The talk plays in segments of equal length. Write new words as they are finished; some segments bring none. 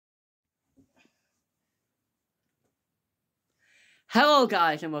Hello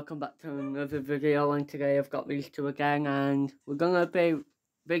guys and welcome back to another video, and today I've got these two again and we're going to be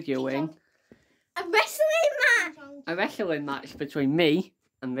videoing a wrestling match between me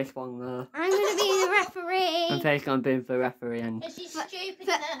and this one there. I'm going to be the referee. And Faye's going to be the referee and She's stupid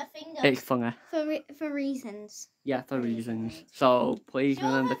and hurt her finger. it's funny. For reasons. Yeah, for reasons. So please Show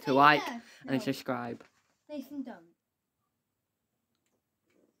remember her to like finger. and subscribe. Nathan, don't.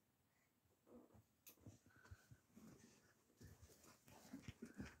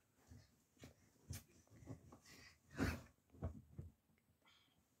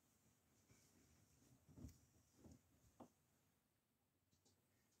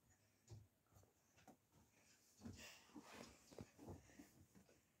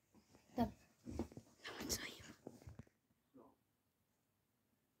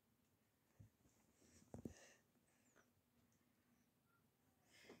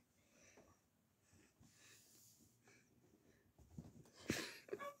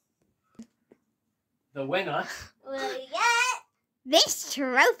 The winner. Will you get This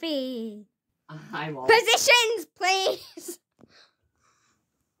trophy. I won. Positions, please.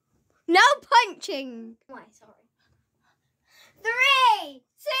 No punching. Why, sorry. 3,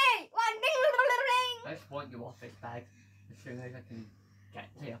 2, 1. I just want you off this bag as soon as I can get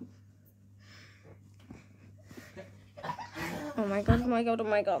here. Oh my god, oh my god, oh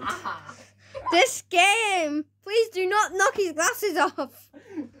my god. Ah, This game. Please do not knock his glasses off.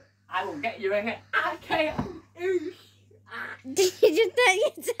 I will get you in it. I can't. Did you just hurt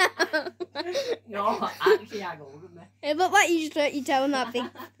your toe? No, actually I go with me. It looked like you just hurt your toe on that thing.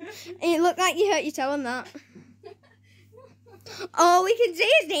 It looked like you hurt your toe on that. Oh, we can see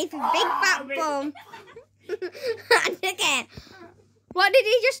his Nathan's big fat bum. Look it. What did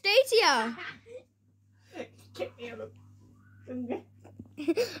he just do to you? Kick me in the finger.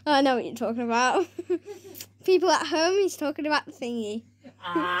 I know what you're talking about. People at home, he's talking about the thingy.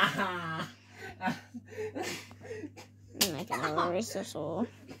 Ah. I don't know where is this all.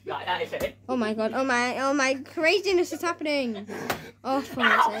 Right, that is it. Oh my god, oh my craziness is happening. Oh, for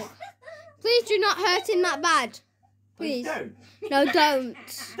my sake. Please do not hurt him that bad. Please. Do. No, don't.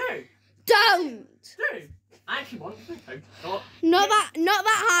 Do. Don't. Do. I actually want to do. Oh, Not that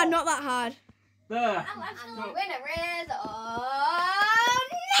hard, not that hard. there. And the winner is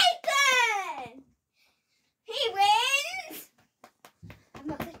Nathan! He wins! I'm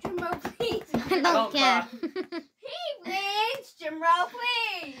not the drum roll, please. I don't care. He wins! Drum roll,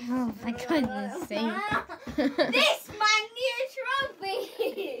 please! Oh my goodness sake. This my new trophy!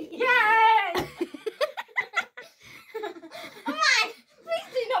 Yay! Come on! Please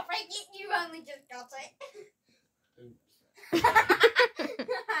do not break it, you only just got it.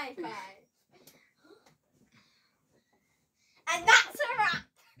 High five. And that's a wrap.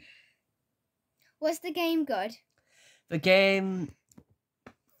 Was the game good? The game,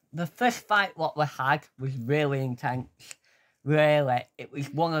 the first fight what we had was really intense. Really, it was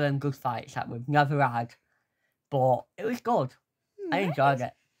one of them good fights that we've never had, but it was good. I enjoyed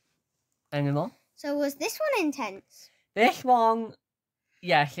it. Any more? So was this one intense? This one,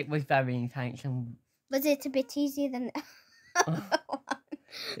 yes, it was very intense. And Was it a bit easier than the other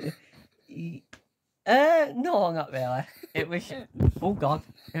one? no, not really. It was, oh God,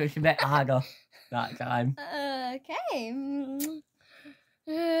 it was a bit harder that time. Okay.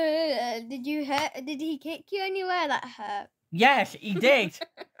 Did you hurt? Did he kick you anywhere that hurt? Yes, he did.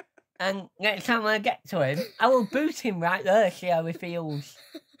 And next time I get to him, I will boot him right there, see how he feels.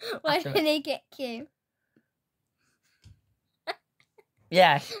 Why After didn't he kick you?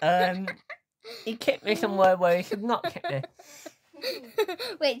 Yes, he kicked me somewhere where he should not kick me.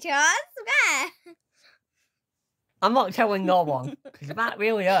 Which was where? I'm not telling no one, because that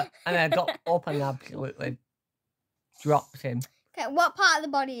really hurt. And I got up and absolutely dropped him. Okay, what part of the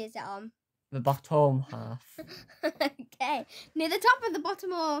body is it on? The bottom half. Okay, near the top of the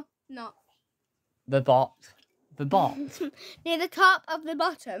bottom or not? The bot. The bot. Near the top of the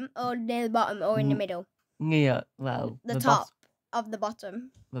bottom or near the bottom or in the middle? Near, well, The top of the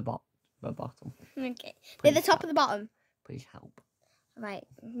bottom. The bottom. Okay, near Please the top of the bottom. Please help. Right,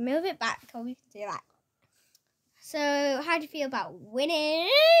 move it back so we can do that. So, how do you feel about winning?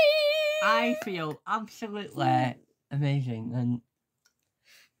 I feel absolutely amazing, and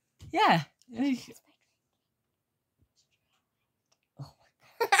yeah, it was, oh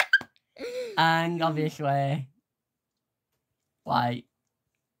my God. And obviously, like,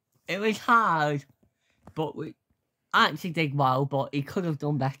 it was hard, but we actually did well. But he could have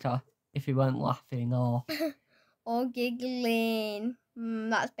done better if he weren't laughing or Or giggling.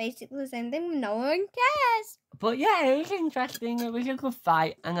 That's basically the same thing. No one cares. But yeah, it was interesting. It was a good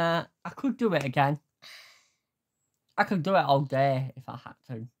fight, and I could do it again. I could do it all day if I had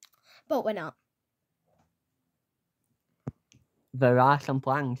to. But we're not. There are some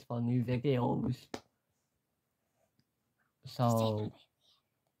plans for new videos. So,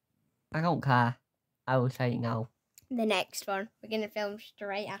 I don't care. I will say it now. The next one. We're going to film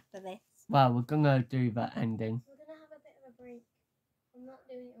straight after this. Well, we're gonna do the ending. We're gonna have a bit of a break. I'm not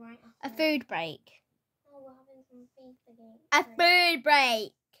doing it right A after. food break. Oh, we're having some FIFA games. A food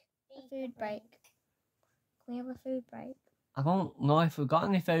break. A FIFA food break. Can we have a food break? I don't know if we've got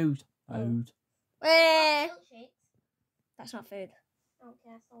any food. Food. Eh, Milkshakes. that's not food.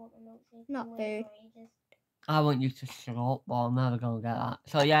 Okay, I still want the milkshake. Not I'm waiting food. for ages. I want you to shut up, but I'm never gonna get that.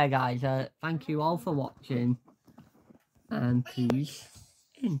 So yeah, guys, thank you all for watching, and peace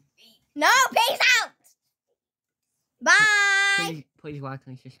in. No, peace out. Bye. Please like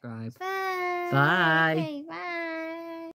and subscribe. Bye. Bye. Bye.